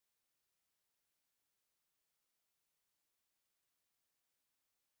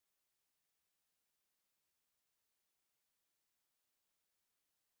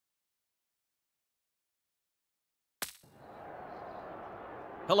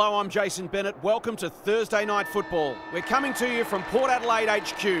Hello, I'm Jason Bennett. Welcome to Thursday Night Football. We're coming to you from Port Adelaide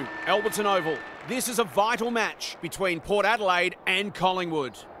HQ, Alberton Oval. This is a vital match between Port Adelaide and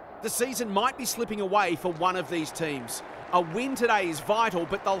Collingwood. The season might be slipping away for one of these teams. A win today is vital,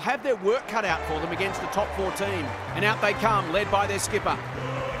 but they'll have their work cut out for them against the top 4 team. And out they come, led by their skipper.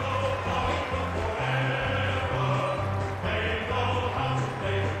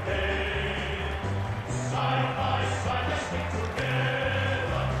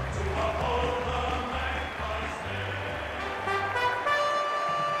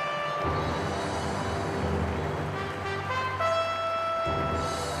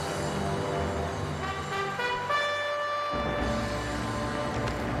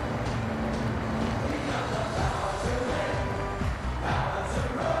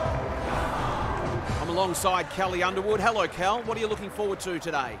 Alongside Kelly Underwood. Hello, Cal. What are you looking forward to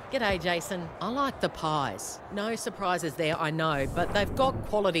today? G'day, Jason. I like the Pies. No surprises there, I know, but they've got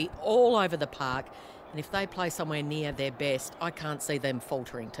quality all over the park, and if they play somewhere near their best, I can't see them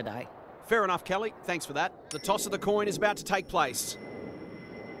faltering today. Fair enough, Kelly. Thanks for that. The toss of the coin is about to take place.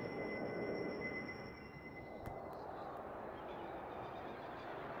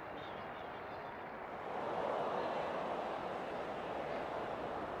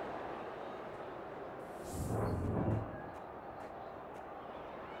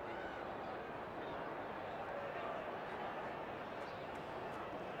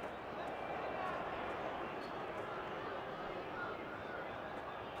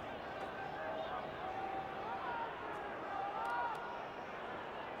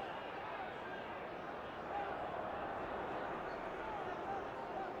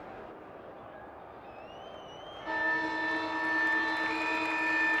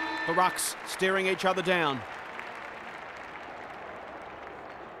 The Rucks staring each other down.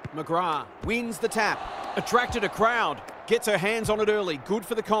 McGrath wins the tap. Attracted a crowd. Gets her hands on it early. Good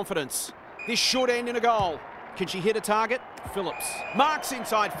for the confidence. This should end in a goal. Can she hit a target? Phillips marks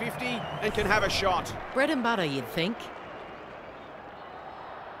inside 50 and can have a shot. Bread and butter, you'd think.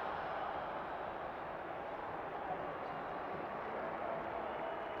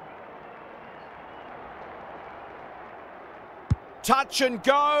 Touch and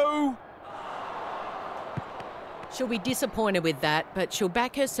go. She'll be disappointed with that, but she'll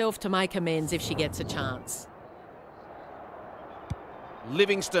back herself to make amends if she gets a chance.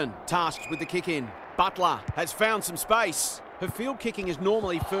 Livingston tasked with the kick in. Butler has found some space. Her field kicking is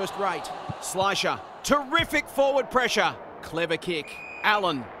normally first rate. Slicer, terrific forward pressure. Clever kick.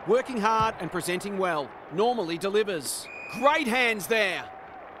 Allen working hard and presenting well. Normally delivers. Great hands there.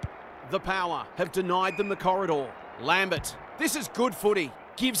 The Power have denied them the corridor. Lambert. This is good footy.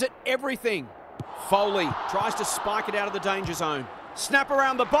 Gives it everything. Foley tries to spike it out of the danger zone. Snap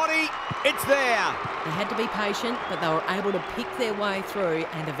around the body. It's there. They had to be patient, but they were able to pick their way through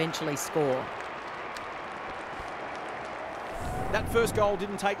and eventually score. That first goal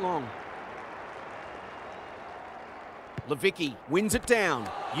didn't take long. Levicki wins it down.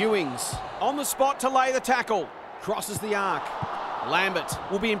 Ewings on the spot to lay the tackle. Crosses the arc. Lambert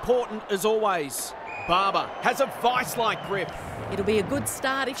will be important as always. Barber has a vice-like grip. It'll be a good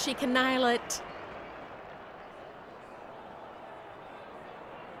start if she can nail it.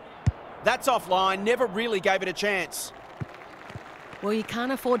 That's offline, never really gave it a chance. Well, you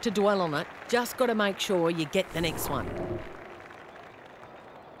can't afford to dwell on it. Just got to make sure you get the next one.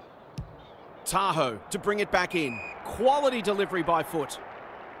 Tahoe to bring it back in. Quality delivery by foot.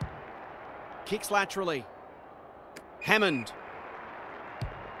 Kicks laterally. Hammond.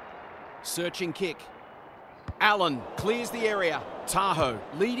 Searching kick. Allen clears the area. Tahoe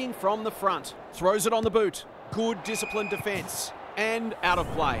leading from the front. Throws it on the boot. Good disciplined defence. And out of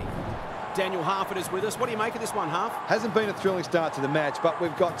play. Daniel Harford is with us. What do you make of this one, Harf? Hasn't been a thrilling start to the match, but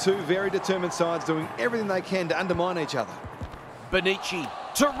we've got two very determined sides doing everything they can to undermine each other. Benici,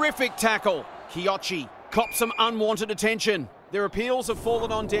 terrific tackle. Kiochi cops some unwanted attention. Their appeals have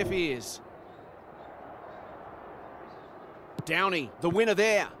fallen on deaf ears. Downey, the winner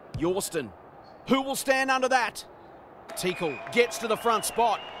there. Yorston. Who will stand under that? Teakle gets to the front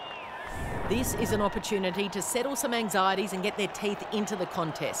spot. This is an opportunity to settle some anxieties and get their teeth into the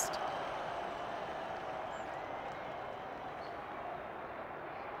contest.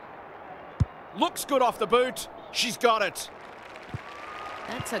 Looks good off the boot. She's got it.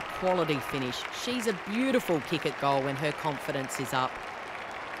 That's a quality finish. She's a beautiful kick at goal when her confidence is up.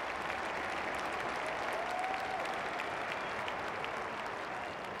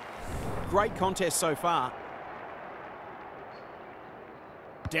 Great contest so far.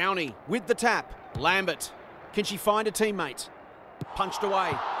 Downey with the tap. Lambert. Can she find a teammate? Punched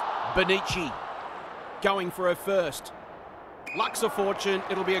away. Benici going for her first. Luck's a fortune,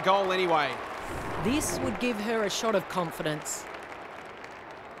 it'll be a goal anyway. This would give her a shot of confidence.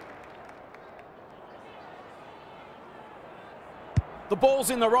 The ball's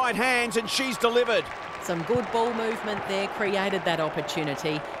in the right hands and she's delivered. Some good ball movement there created that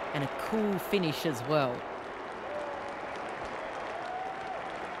opportunity, and a cool finish as well.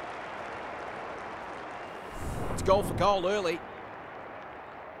 It's goal for goal early.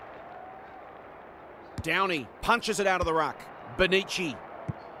 Downey punches it out of the ruck. Benici.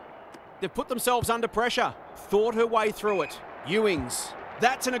 They've put themselves under pressure. Thought her way through it. Ewings.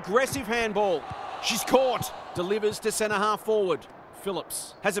 That's an aggressive handball. She's caught. Delivers to centre half forward.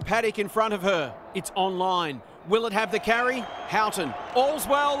 Phillips has a paddock in front of her. It's on line. Will it have the carry? Houghton. All's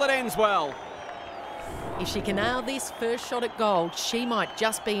well that ends well. If she can nail this first shot at goal, she might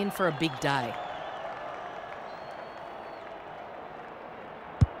just be in for a big day.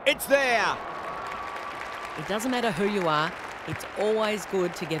 It's there. It doesn't matter who you are, it's always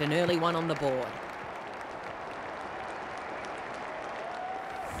good to get an early one on the board.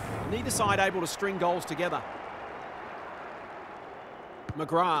 Neither side able to string goals together.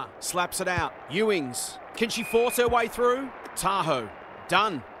 McGrath slaps it out. Ewings. Can she force her way through? Tahoe.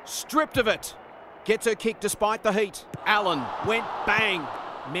 Done. Stripped of it. Gets her kick despite the heat. Allen went bang.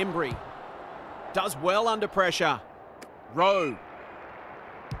 Membry. Does well under pressure. Rowe.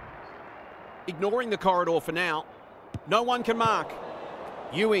 Ignoring the corridor for now. No one can mark.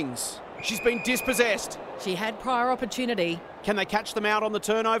 Ewings. She's been dispossessed. She had prior opportunity. Can they catch them out on the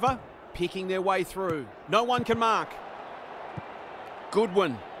turnover? Picking their way through. No one can mark.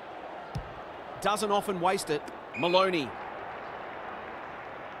 Goodwin. Doesn't often waste it. Maloney.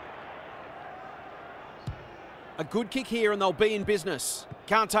 A good kick here and they'll be in business.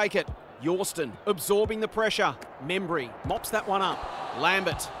 Can't take it. Yorston absorbing the pressure. Membry mops that one up.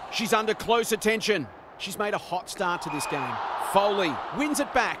 Lambert. She's under close attention. She's made a hot start to this game. Foley wins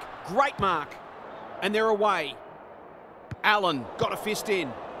it back. Great mark. And they're away. Allen got a fist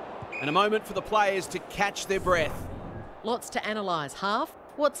in. And a moment for the players to catch their breath. Lots to analyse. Half,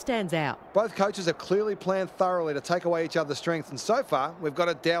 what stands out? Both coaches have clearly planned thoroughly to take away each other's strengths, and so far, we've got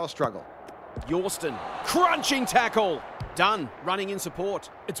a Dow struggle. Yorston, crunching tackle. Dunn running in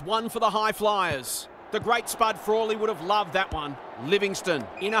support. It's one for the high flyers. The great Spud Frawley would have loved that one. Livingston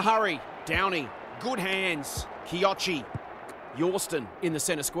in a hurry. Downey, good hands. Kiochi. Yorston in the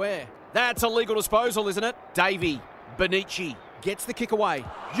centre square. That's a legal disposal, isn't it? Davey, Benici gets the kick away.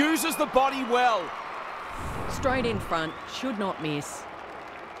 Uses the body well. Straight in front, should not miss.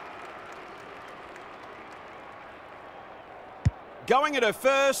 Going at her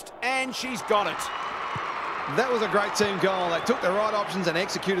first, and she's got it. That was a great team goal. They took the right options and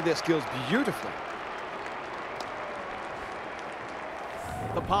executed their skills beautifully.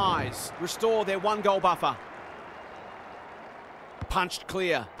 The Pies restore their one-goal buffer. Punched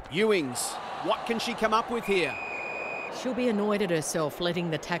clear. Ewings. What can she come up with here? She'll be annoyed at herself letting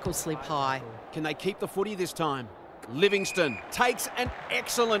the tackle slip high. Can they keep the footy this time? Livingston takes an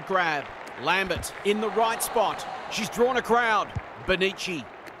excellent grab. Lambert in the right spot. She's drawn a crowd. Benici.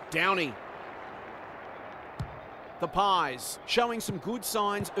 Downey. The Pies showing some good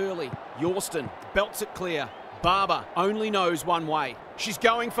signs early. Yorston belts it clear. Barber only knows one way. She's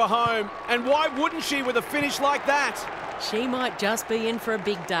going for home. And why wouldn't she with a finish like that? She might just be in for a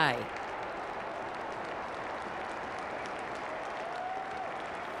big day.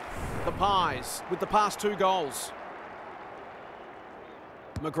 The Pies with the past 2 goals.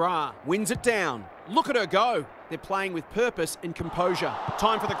 McGrath wins it down. Look at her go. They're playing with purpose and composure.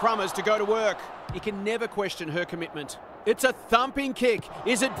 Time for the Crummers to go to work. You can never question her commitment. It's a thumping kick.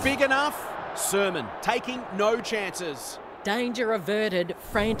 Is it big enough? Sermon taking no chances. Danger averted,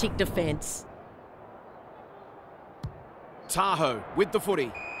 frantic defence. Tahoe with the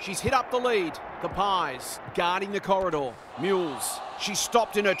footy. She's hit up the lead. The Pies guarding the corridor. Mules. She's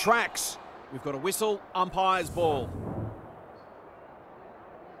stopped in her tracks. We've got a whistle. Umpire's ball.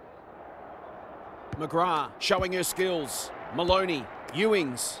 McGrath showing her skills. Maloney.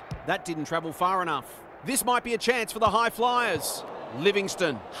 Ewings. That didn't travel far enough. This might be a chance for the high flyers.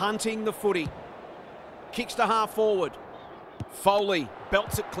 Livingston hunting the footy. Kicks to half forward. Foley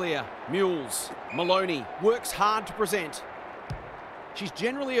belts it clear. Mules. Maloney works hard to present. She's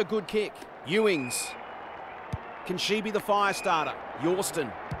generally a good kick. Ewings. Can she be the fire starter?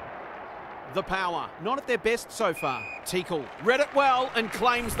 Yorston. The power. Not at their best so far. Teakle read it well and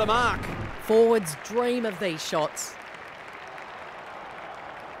claims the mark. Forwards dream of these shots.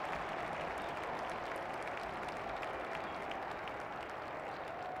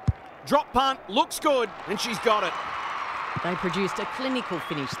 Drop punt, looks good, and she's got it. They produced a clinical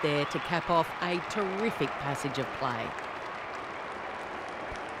finish there to cap off a terrific passage of play.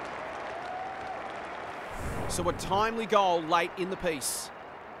 So a timely goal late in the piece.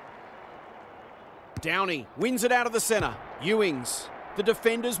 Downey wins it out of the centre. Ewings. The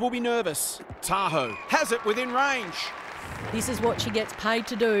defenders will be nervous. Tahoe has it within range. This is what she gets paid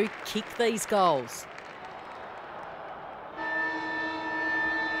to do, kick these goals.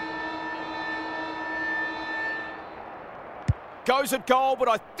 Goes at goal, but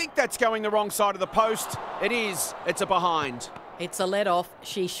I think that's going the wrong side of the post. It is. It's a behind. It's a let-off.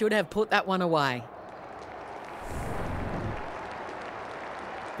 She should have put that one away.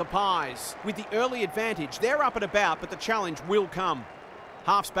 The Pies, with the early advantage, they're up and about, but the challenge will come.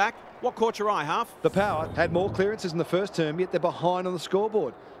 Half's back. What caught your eye, Half? The Power had more clearances in the first term, yet they're behind on the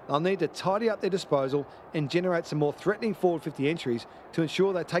scoreboard. They'll need to tidy up their disposal and generate some more threatening forward 50 entries to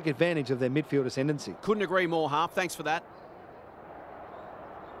ensure they take advantage of their midfield ascendancy. Couldn't agree more, Half. Thanks for that.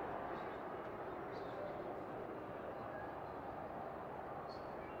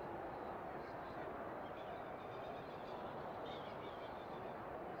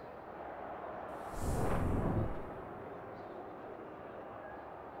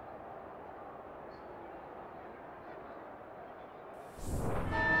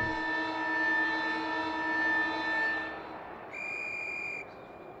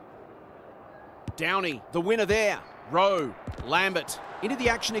 Downey, the winner there. Rowe, Lambert, into the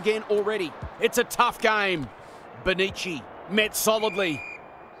action again already. It's a tough game. Benici, met solidly.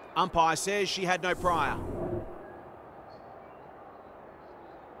 Umpire says she had no prior.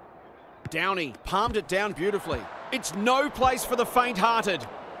 Downey palmed it down beautifully. It's no place for the faint-hearted.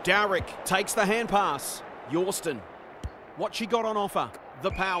 Dowrick takes the hand pass. Yorston, what she got on offer.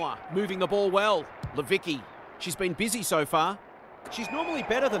 The Power, moving the ball well. Levicki, she's been busy so far. She's normally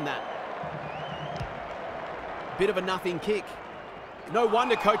better than that. Bit of a nothing kick. No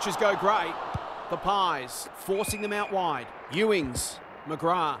wonder coaches go great. The Pies forcing them out wide. Ewings,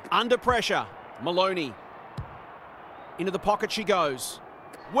 McGrath under pressure. Maloney. Into the pocket she goes.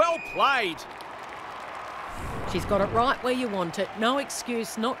 Well played. She's got it right where you want it. No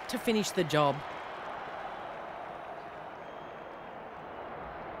excuse not to finish the job.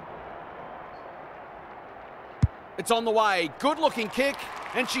 It's on the way. Good looking kick,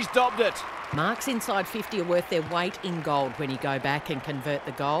 and she's dobbed it. Marks inside 50 are worth their weight in gold when you go back and convert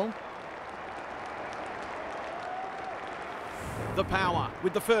the goal. The Power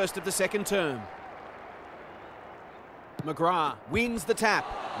with the first of the second term. McGrath wins the tap.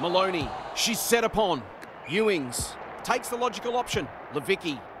 Maloney, she's set upon. Ewings takes the logical option.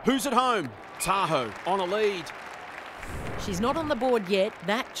 Levicki, who's at home? Tahoe on a lead. She's not on the board yet.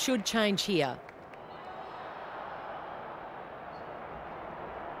 That should change here.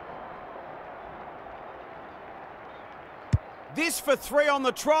 This for 3 on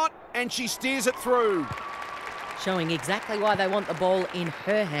the trot, and she steers it through. Showing exactly why they want the ball in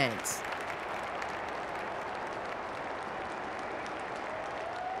her hands.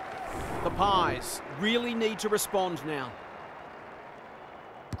 The Pies really need to respond now.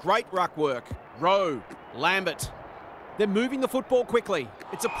 Great ruck work. Rowe, Lambert. They're moving the football quickly.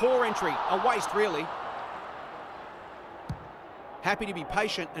 It's a poor entry, a waste really. Happy to be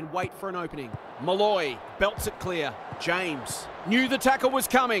patient and wait for an opening. Malloy belts it clear. James knew the tackle was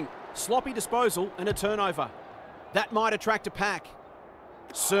coming. Sloppy disposal and a turnover. That might attract a pack.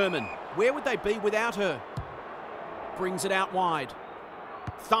 Sermon, where would they be without her? Brings it out wide.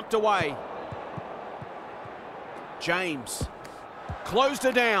 Thumped away. James closed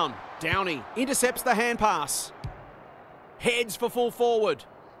her down. Downey intercepts the hand pass. Heads for full forward.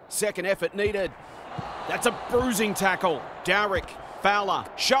 Second effort needed. That's a bruising tackle. Dowrick, Fowler,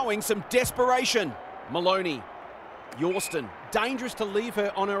 showing some desperation. Maloney, Yorston, dangerous to leave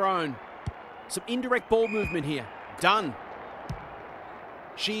her on her own. Some indirect ball movement here. Done.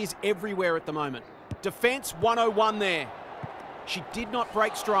 She is everywhere at the moment. Defence 101 there. She did not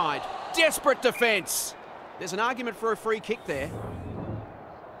break stride. Desperate defence. There's an argument for a free kick there.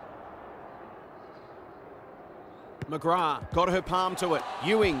 McGrath got her palm to it.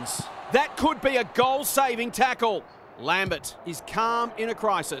 Ewings. That could be a goal-saving tackle. Lambert is calm in a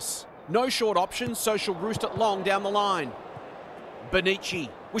crisis. No short options, so she'll roost it long down the line. Benici.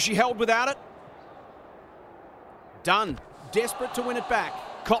 Was she held without it? Done. Desperate to win it back.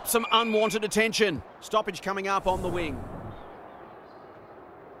 Cop some unwanted attention. Stoppage coming up on the wing.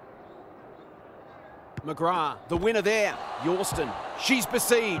 McGrath, the winner there. Yorston. She's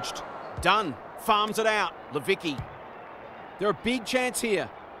besieged. Done. Farms it out. Levicki. They're a big chance here.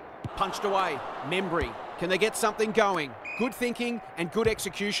 Punched away. Membry. Can they get something going? Good thinking and good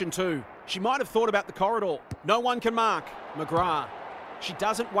execution too. She might have thought about the corridor. No one can mark. McGrath. She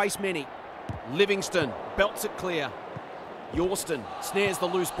doesn't waste many. Livingston belts it clear. Yorston snares the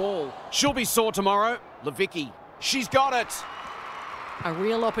loose ball. She'll be sore tomorrow. Levicki, she's got it. A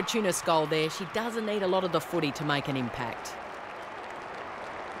real opportunist goal there. She doesn't need a lot of the footy to make an impact.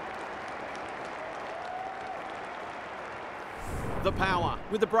 The Power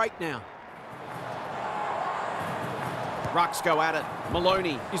with the break now. Rucks go at it.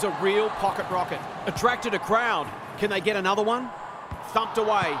 Maloney is a real pocket rocket. Attracted a crowd. Can they get another one? Thumped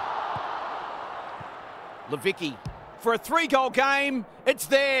away. Levicki for a 3-goal game. It's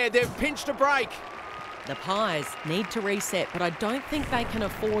there. They've pinched a break. The Pies need to reset, but I don't think they can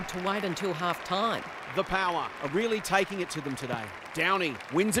afford to wait until half-time. The Power are really taking it to them today. Downey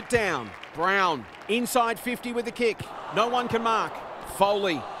wins it down. Brown inside 50 with the kick. No one can mark.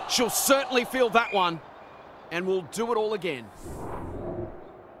 Foley, she'll certainly feel that one. And we'll do it all again.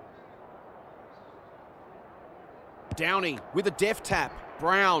 Downey with a deft tap.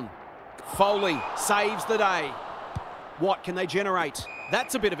 Brown. Foley saves the day. What can they generate?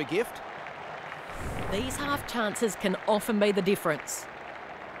 That's a bit of a gift. These half chances can often be the difference.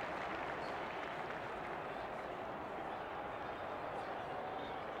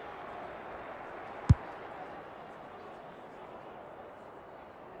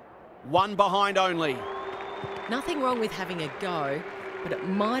 One behind only. Nothing wrong with having a go, but it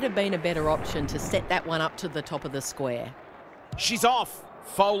might have been a better option to set that one up to the top of the square. She's off.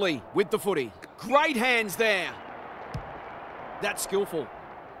 Foley with the footy. Great hands there. That's skillful.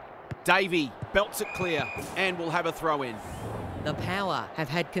 Davey belts it clear and will have a throw in. The Power have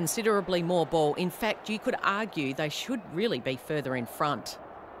had considerably more ball. In fact, you could argue they should really be further in front.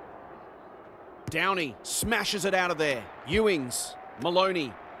 Downey smashes it out of there. Ewings.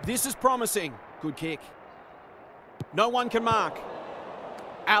 Maloney. This is promising. Good kick. No one can mark.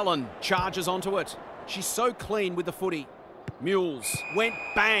 Allen charges onto it. She's so clean with the footy. Mules went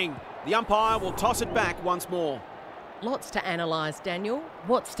bang. The umpire will toss it back once more. Lots to analyse, Daniel.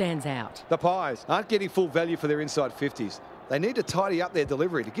 What stands out? The Pies aren't getting full value for their inside 50s. They need to tidy up their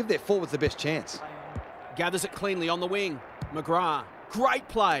delivery to give their forwards the best chance. Gathers it cleanly on the wing. McGrath. Great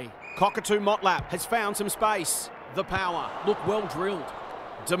play. Cockatoo Motlap has found some space. The Power look well drilled.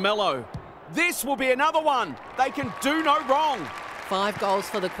 DeMello. This will be another one. They can do no wrong. 5 goals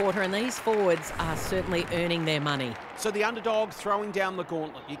for the quarter, and these forwards are certainly earning their money. So the underdog throwing down the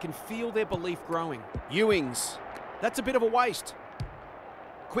gauntlet. You can feel their belief growing. Ewings. That's a bit of a waste.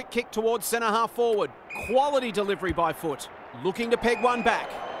 Quick kick towards centre half forward. Quality delivery by foot. Looking to peg one back.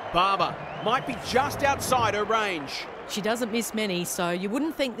 Barber might be just outside her range. She doesn't miss many, so you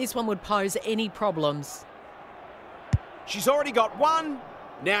wouldn't think this one would pose any problems. She's already got one.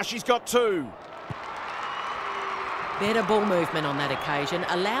 Now she's got 2. Better ball movement on that occasion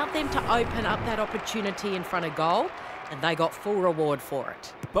allowed them to open up that opportunity in front of goal, and they got full reward for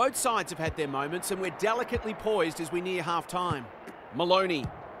it. Both sides have had their moments, and we're delicately poised as we near half-time. Maloney,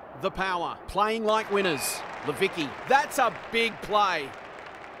 the Power, playing like winners. Levicki, that's a big play.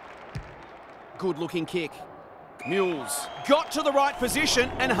 Good-looking kick. Mules got to the right position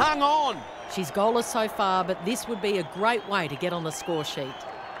and hung on. She's goalless so far, but this would be a great way to get on the score sheet.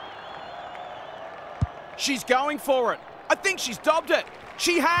 She's going for it. I think she's dobbed it.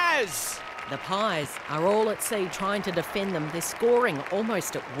 She has. The Pies are all at sea trying to defend them. They're scoring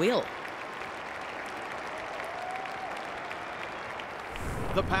almost at will.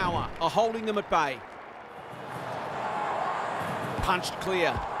 The Power are holding them at bay. Punched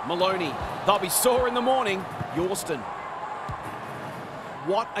clear. Maloney. They'll be sore in the morning. Yorston.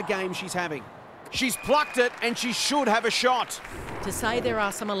 What a game she's having. She's plucked it and she should have a shot. To say there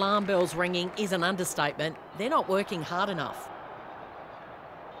are some alarm bells ringing is an understatement. They're not working hard enough.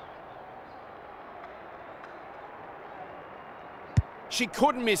 She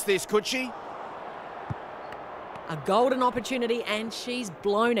couldn't miss this, could she? A golden opportunity and she's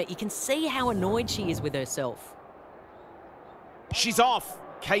blown it. You can see how annoyed she is with herself. She's off.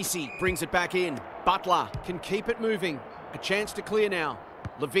 Casey brings it back in. Butler can keep it moving. A chance to clear now.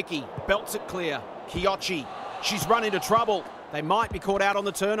 Levicki belts it clear. Kiochi. She's run into trouble. They might be caught out on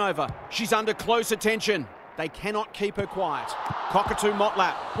the turnover. She's under close attention. They cannot keep her quiet. Cockatoo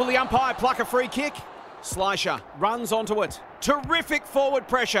Motlap. Will the umpire pluck a free kick? Slicer runs onto it. Terrific forward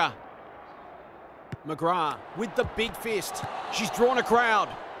pressure. McGrath with the big fist. She's drawn a crowd.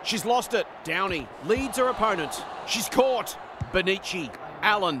 She's lost it. Downey leads her opponent. She's caught. Benici.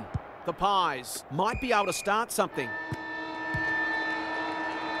 Allen. The Pies might be able to start something.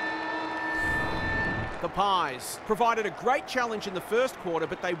 The Pies provided a great challenge in the first quarter,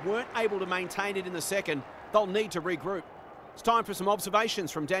 but they weren't able to maintain it in the second. They'll need to regroup. It's time for some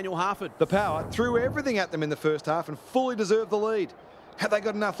observations from Daniel Harford. The Power threw everything at them in the first half and fully deserved the lead. Have they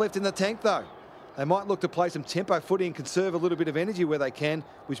got enough left in the tank, though? They might look to play some tempo footy and conserve a little bit of energy where they can,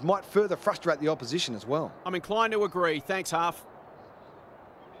 which might further frustrate the opposition as well. I'm inclined to agree. Thanks, Half.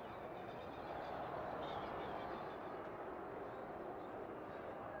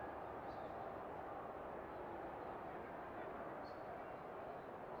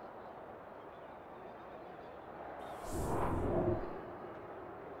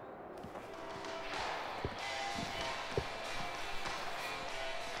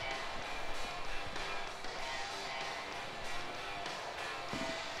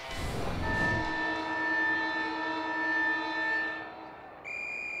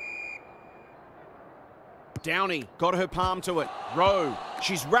 Downey got her palm to it. Rowe,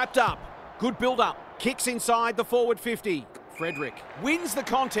 she's wrapped up. Good build-up. Kicks inside the forward 50. Frederick wins the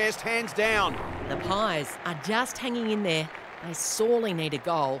contest hands down. The Pies are just hanging in there. They sorely need a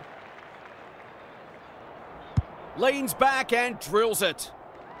goal. Leans back and drills it.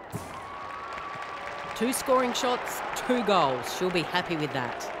 2 scoring shots, 2 goals. She'll be happy with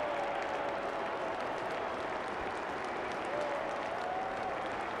that.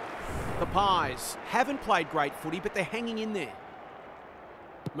 The Pies haven't played great footy, but they're hanging in there.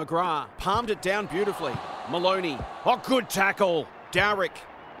 McGrath palmed it down beautifully. Maloney, oh, good tackle. Dowrick,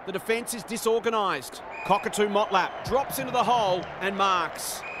 the defence is disorganised. Cockatoo Motlap drops into the hole and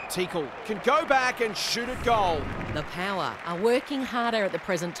marks. Teakle can go back and shoot at goal. The Power are working harder at the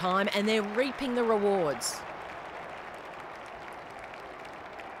present time and they're reaping the rewards.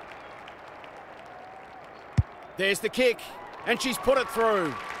 There's the kick, and she's put it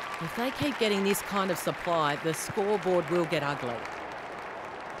through. If they keep getting this kind of supply, the scoreboard will get ugly.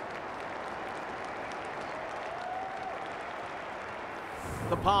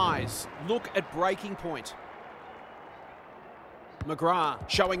 The Pies look at breaking point. McGrath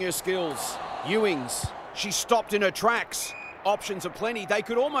showing her skills. Ewings, she stopped in her tracks. Options are plenty. They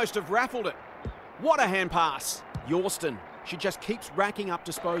could almost have raffled it. What a hand pass. Yorston, she just keeps racking up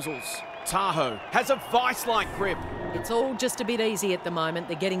disposals. Tahoe has a vice-like grip. It's all just a bit easy at the moment.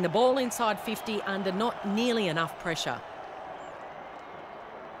 They're getting the ball inside 50 under not nearly enough pressure.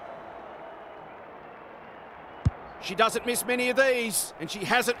 She doesn't miss many of these, and she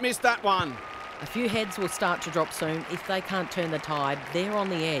hasn't missed that one. A few heads will start to drop soon. If they can't turn the tide, they're on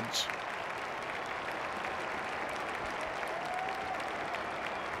the edge.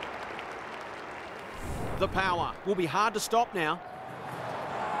 The Power will be hard to stop now.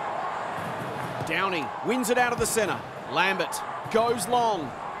 Downey wins it out of the centre. Lambert goes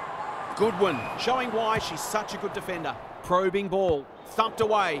long. Goodwin showing why she's such a good defender. Probing ball, thumped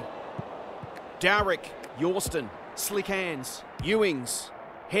away. Dowrick, Yorston, slick hands. Ewings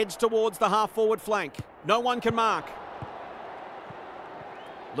heads towards the half-forward flank. No one can mark.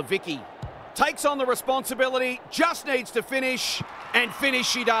 Levicki takes on the responsibility, just needs to finish, and finish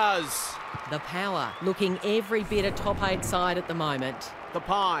she does. The Power looking every bit a top 8 side at the moment. The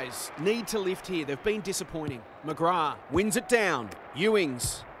Pies need to lift here. They've been disappointing. McGrath wins it down.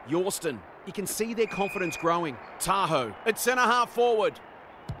 Ewings, Yorston. You can see their confidence growing. Tahoe at centre half forward.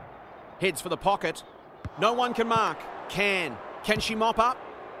 Heads for the pocket. No one can mark. Can she mop up?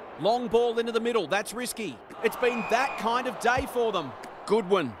 Long ball into the middle. That's risky. It's been that kind of day for them.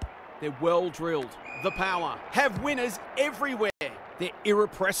 Goodwin. They're well drilled. The Power have winners everywhere. They're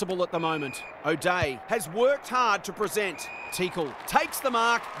irrepressible at the moment. O'Day has worked hard to present. Teakle takes the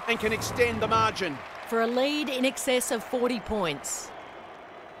mark and can extend the margin. For a lead in excess of 40 points.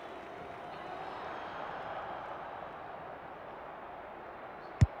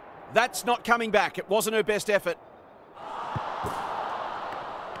 That's not coming back. It wasn't her best effort.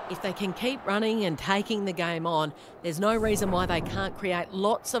 If they can keep running and taking the game on, there's no reason why they can't create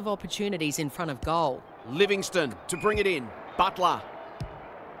lots of opportunities in front of goal. Livingston to bring it in. Butler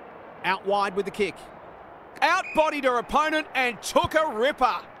out wide with the kick. Outbodied her opponent and took a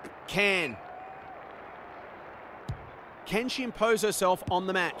ripper. Can she impose herself on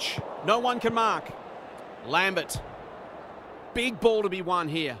the match? No one can mark. Lambert. Big ball to be won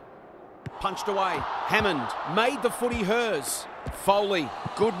here. Punched away. Hammond made the footy hers. Foley.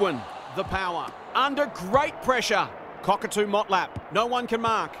 Goodwin. The Power. Under great pressure. Cockatoo Motlap. No one can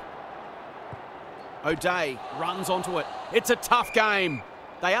mark. O'Day runs onto it. It's a tough game.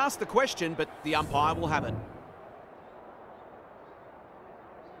 They asked the question, but the umpire will have it.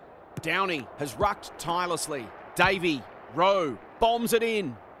 Downey has rucked tirelessly. Davey, Rowe, bombs it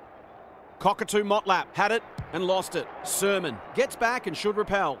in. Cockatoo Motlap had it and lost it. Sermon gets back and should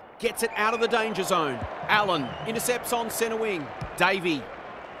repel. Gets it out of the danger zone. Allen intercepts on centre wing. Davey,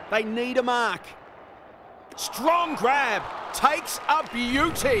 they need a mark. Strong grab, takes a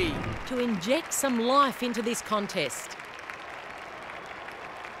beauty. To inject some life into this contest.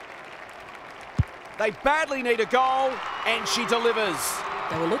 They badly need a goal, and she delivers.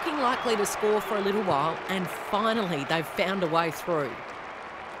 They were looking likely to score for a little while, and finally they've found a way through.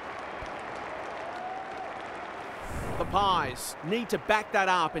 The Pies need to back that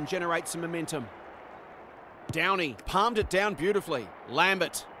up and generate some momentum. Downey palmed it down beautifully.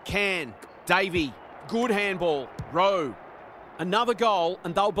 Lambert, Can, Davey, good handball. Rowe, another goal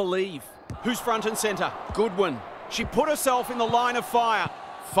and they'll believe. Who's front and centre? Goodwin. She put herself in the line of fire.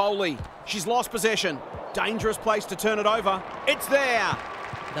 Foley, she's lost possession. Dangerous place to turn it over. It's there.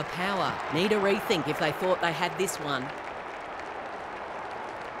 The Power need a rethink if they thought they had this one.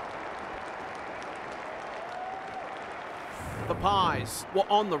 The Pies were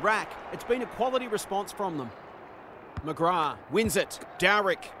on the rack. It's been a quality response from them. McGrath wins it.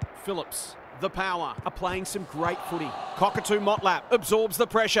 Dowrick, Phillips. The Power are playing some great footy. Cockatoo Motlap absorbs the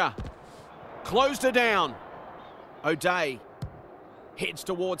pressure. Closed her down. O'Day heads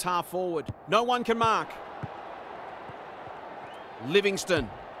towards half forward. No one can mark. Livingston.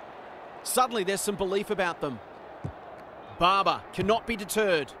 Suddenly there's some belief about them. Barber cannot be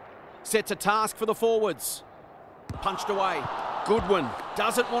deterred. Sets a task for the forwards. Punched away. Goodwin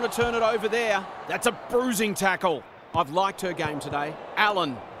doesn't want to turn it over there. That's a bruising tackle. I've liked her game today.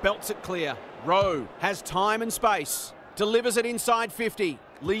 Allen belts it clear. Rowe has time and space. Delivers it inside 50.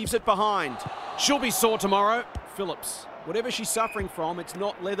 Leaves it behind. She'll be sore tomorrow. Phillips. Whatever she's suffering from, it's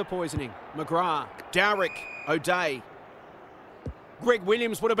not leather poisoning. McGrath. Dowrick. O'Day. Greg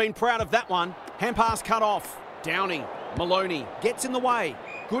Williams would have been proud of that one. Hand pass cut off. Downey. Maloney gets in the way.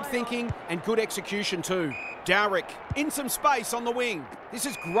 Good thinking and good execution too. Dowrick in some space on the wing. This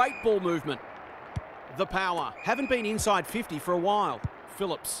is great ball movement. The Power haven't been inside 50 for a while.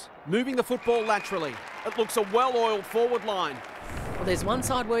 Phillips moving the football laterally. It looks a well-oiled forward line. Well, there's one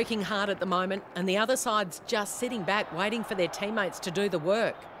side working hard at the moment and the other side's just sitting back waiting for their teammates to do the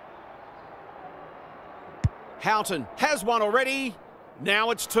work. Houghton has one already. Now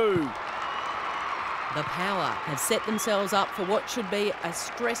it's two. The Power have set themselves up for what should be a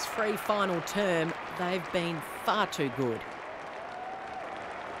stress-free final term. They've been far too good.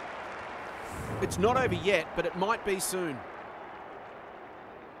 It's not over yet, but it might be soon.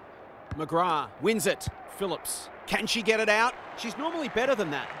 McGrath wins it. Phillips. Can she get it out? She's normally better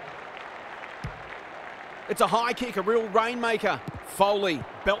than that. It's a high kick, a real rainmaker. Foley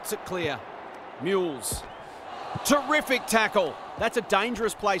belts it clear. Mules. Terrific tackle. That's a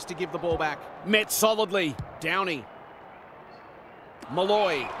dangerous place to give the ball back. Met solidly. Downey.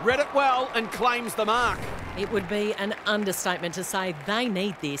 Malloy read it well and claims the mark. It would be an understatement to say they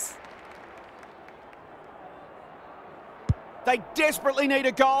need this. They desperately need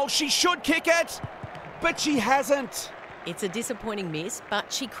a goal. She should kick it, but she hasn't. It's a disappointing miss,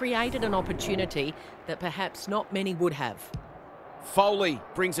 but she created an opportunity that perhaps not many would have. Foley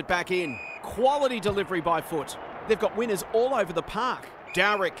brings it back in. Quality delivery by foot. They've got winners all over the park.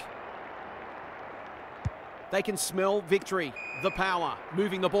 Dowrick. They can smell victory. The Power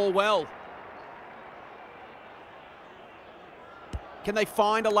moving the ball well. Can they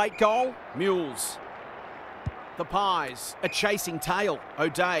find a late goal? Mules. The Pies, a chasing tail.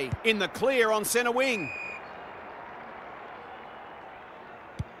 O'Day in the clear on centre wing.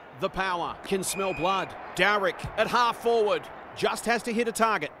 The Power can smell blood. Dowrick at half forward. Just has to hit a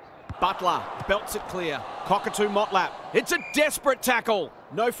target. Butler belts it clear. Cockatoo Motlap. It's a desperate tackle.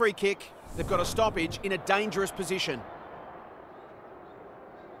 No free kick. They've got a stoppage in a dangerous position.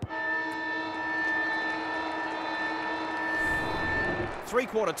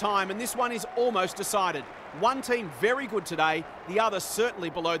 Three-quarter time, and this one is almost decided. One team very good today, the other certainly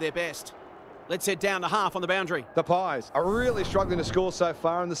below their best. Let's head down to half on the boundary. The Pies are really struggling to score so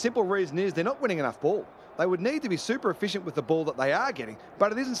far, and the simple reason is they're not winning enough ball. They would need to be super efficient with the ball that they are getting,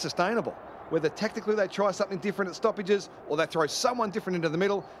 but it isn't sustainable. Whether tactically they try something different at stoppages or they throw someone different into the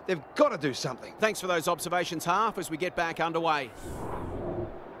middle, they've got to do something. Thanks for those observations, Half, as we get back underway.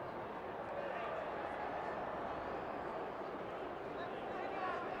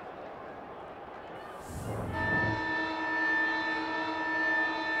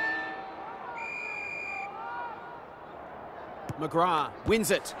 McGrath wins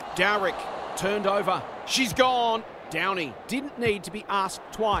it. Dowrick turned over. She's gone. Downey didn't need to be asked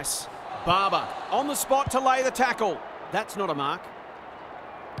twice. Barber on the spot to lay the tackle. That's not a mark.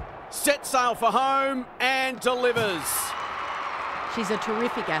 Set sail for home and delivers. She's a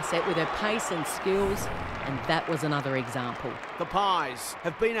terrific asset with her pace and skills, and that was another example. The Pies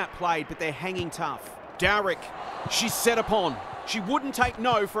have been outplayed, but they're hanging tough. Dowrick, she's set upon. She wouldn't take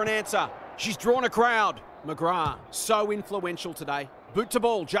no for an answer. She's drawn a crowd. McGrath, so influential today. Boot to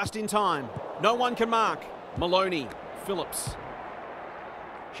ball just in time. No one can mark. Maloney, Phillips.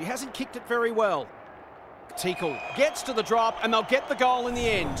 She hasn't kicked it very well. Tickle gets to the drop and they'll get the goal in the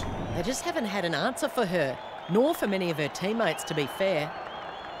end. They just haven't had an answer for her, nor for many of her teammates, to be fair.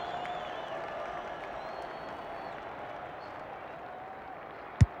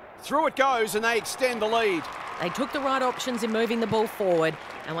 Through it goes and they extend the lead. They took the right options in moving the ball forward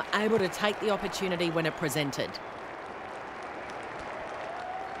and were able to take the opportunity when it presented.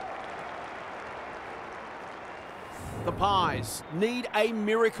 The Pies need a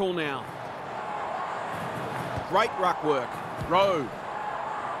miracle now. Great ruck work. Rowe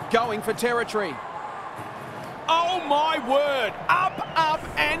going for territory. Oh my word! Up, up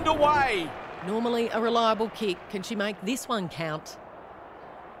and away. Normally a reliable kick. Can she make this one count?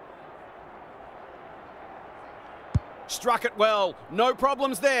 Struck it well. No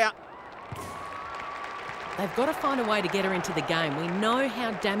problems there. They've got to find a way to get her into the game. We know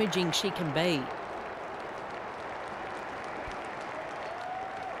how damaging she can be.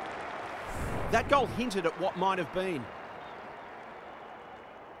 That goal hinted at what might have been.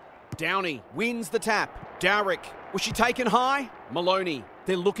 Downey wins the tap. Dowrick. Was she taken high? Maloney.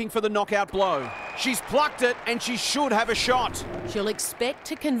 They're looking for the knockout blow. She's plucked it and she should have a shot. She'll expect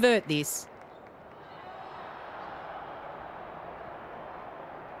to convert this.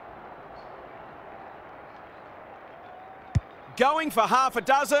 Going for half a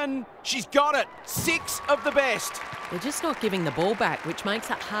dozen. She's got it. 6 of the best. They're just not giving the ball back, which makes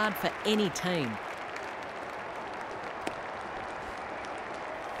it hard for any team.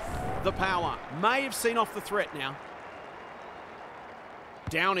 The Power may have seen off the threat now.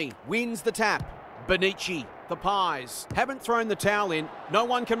 Downey wins the tap. Benici. The Pies haven't thrown the towel in. No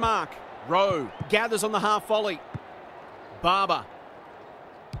one can mark. Rowe gathers on the half volley. Barber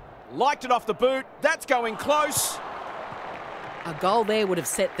liked it off the boot. That's going close. A goal there would have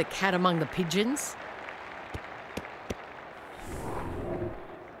set the cat among the pigeons.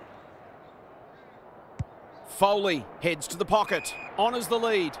 Foley heads to the pocket, honours the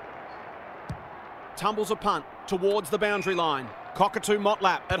lead. Tumbles a punt towards the boundary line. Cockatoo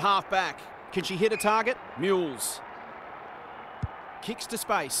Motlap at half back. Can she hit a target? Mules. Kicks to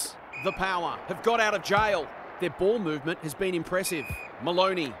space. The Power have got out of jail. Their ball movement has been impressive.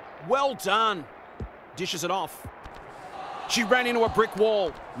 Maloney, well done. Dishes it off. She ran into a brick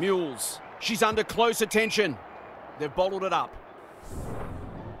wall. Mules. She's under close attention. They've bottled it up.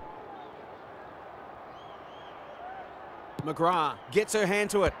 McGrath gets her hand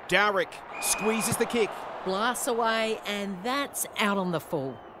to it. Dowrick squeezes the kick. Blasts away, and that's out on the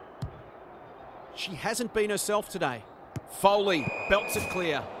full. She hasn't been herself today. Foley belts it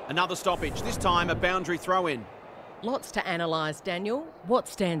clear. Another stoppage, this time a boundary throw-in. Lots to analyse, Daniel. What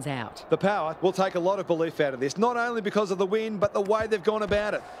stands out? The Power will take a lot of belief out of this, not only because of the win, but the way they've gone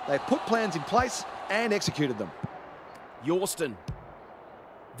about it. They've put plans in place and executed them. Yorston.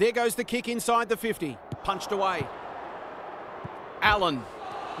 There goes the kick inside the 50. Punched away. Allen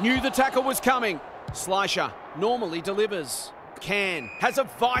knew the tackle was coming. Slisher normally delivers. Can has a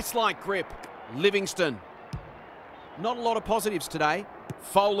vice-like grip. Livingston. Not a lot of positives today.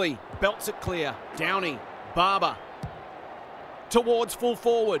 Foley belts it clear. Downey. Barber. Towards full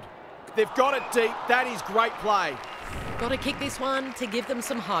forward. They've got it deep. That is great play. Got to kick this one to give them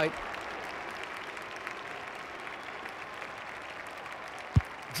some hope.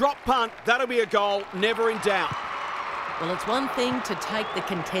 Drop punt. That'll be a goal. Never in doubt. Well, it's one thing to take the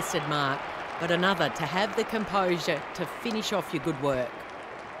contested mark, but another to have the composure to finish off your good work.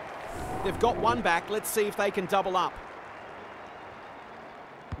 They've got one back. Let's see if they can double up.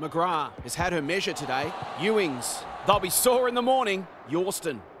 McGrath has had her measure today. Ewings. They'll be sore in the morning.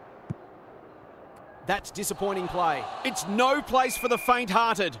 Yorston. That's disappointing play. It's no place for the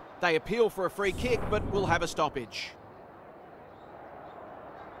faint-hearted. They appeal for a free kick, but will have a stoppage.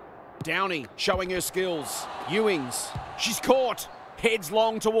 Downey showing her skills. Ewings. She's caught. Heads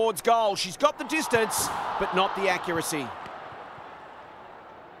long towards goal. She's got the distance, but not the accuracy.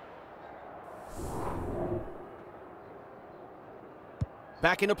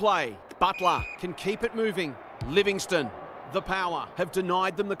 Back into play. Butler can keep it moving. Livingston. The Power have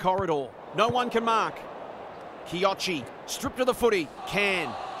denied them the corridor. No one can mark. Kiochi stripped to the footy.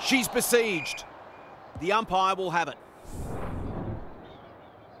 Can. She's besieged. The umpire will have it.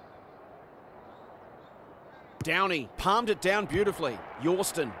 Downey palmed it down beautifully.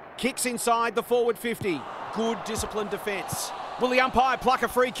 Yorston kicks inside the forward 50. Good disciplined defence. Will the umpire pluck a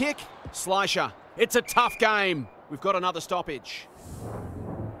free kick? Slisher. It's a tough game. We've got another stoppage.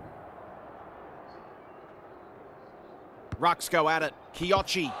 Rucks go at it.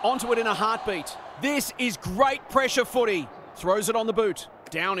 Kiochi onto it in a heartbeat. This is great pressure footy. Throws it on the boot.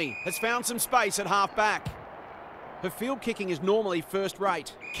 Downey has found some space at half back. Her field kicking is normally first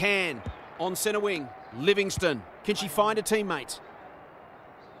rate. Can on centre wing. Livingston, can she find a teammate?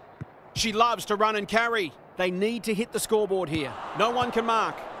 She loves to run and carry. They need to hit the scoreboard here. No one can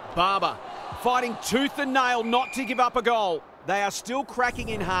mark. Barber, fighting tooth and nail not to give up a goal. They are still cracking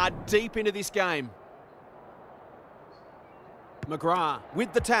in hard deep into this game. McGrath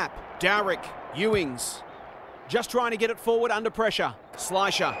with the tap. Dowrick, Ewings. Just trying to get it forward under pressure.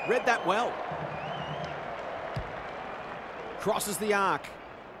 Slisher, read that well. Crosses the arc.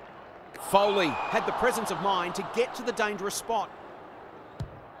 Foley had the presence of mind to get to the dangerous spot.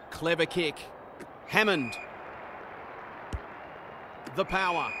 Clever kick. Hammond. The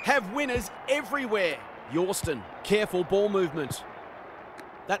power. Have winners everywhere. Yorston, careful ball movement.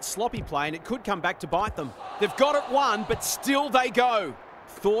 That sloppy play and it could come back to bite them. They've got it won, but still they go.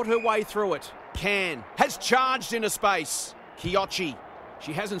 Thought her way through it. Can has charged into space. Kiochi,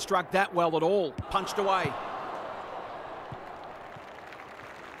 she hasn't struck that well at all. Punched away.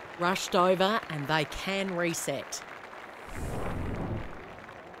 Rushed over and they can reset.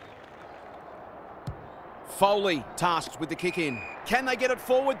 Foley tasked with the kick in. Can they get it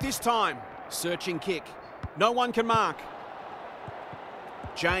forward this time? Searching kick. No one can mark.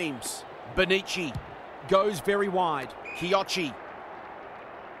 James. Benici goes very wide. Kiochi.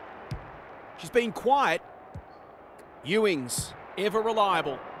 She's been quiet. Ewings, ever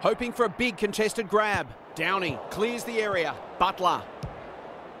reliable, hoping for a big contested grab. Downey clears the area. Butler.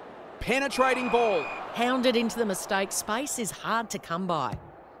 Penetrating ball. Hounded into the mistake. Space is hard to come by.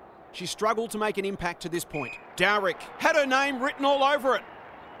 She struggled to make an impact to this point. Dowrick had her name written all over it.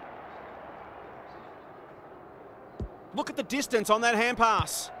 Look at the distance on that hand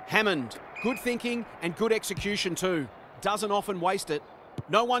pass. Hammond, good thinking and good execution too. Doesn't often waste it.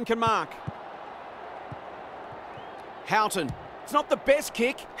 No one can mark. Houghton, it's not the best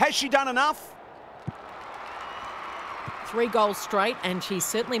kick. Has she done enough? 3 goals straight and she's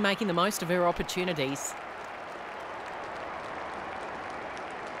certainly making the most of her opportunities.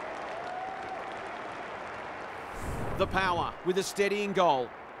 The power with a steadying goal.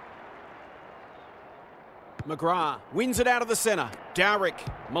 McGrath wins it out of the centre. Dowrick,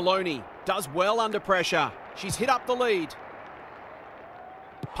 Maloney does well under pressure. She's hit up the lead.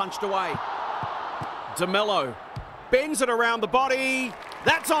 Punched away. DeMello bends it around the body.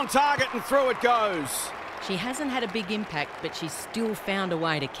 That's on target and through it goes. She hasn't had a big impact, but she's still found a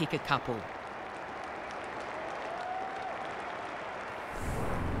way to kick a couple.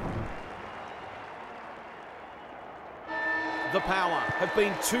 The Power have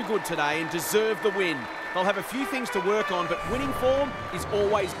been too good today and deserve the win. They'll have a few things to work on, but winning form is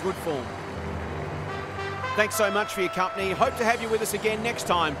always good form. Thanks so much for your company. Hope to have you with us again next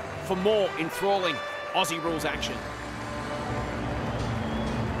time for more enthralling Aussie rules action.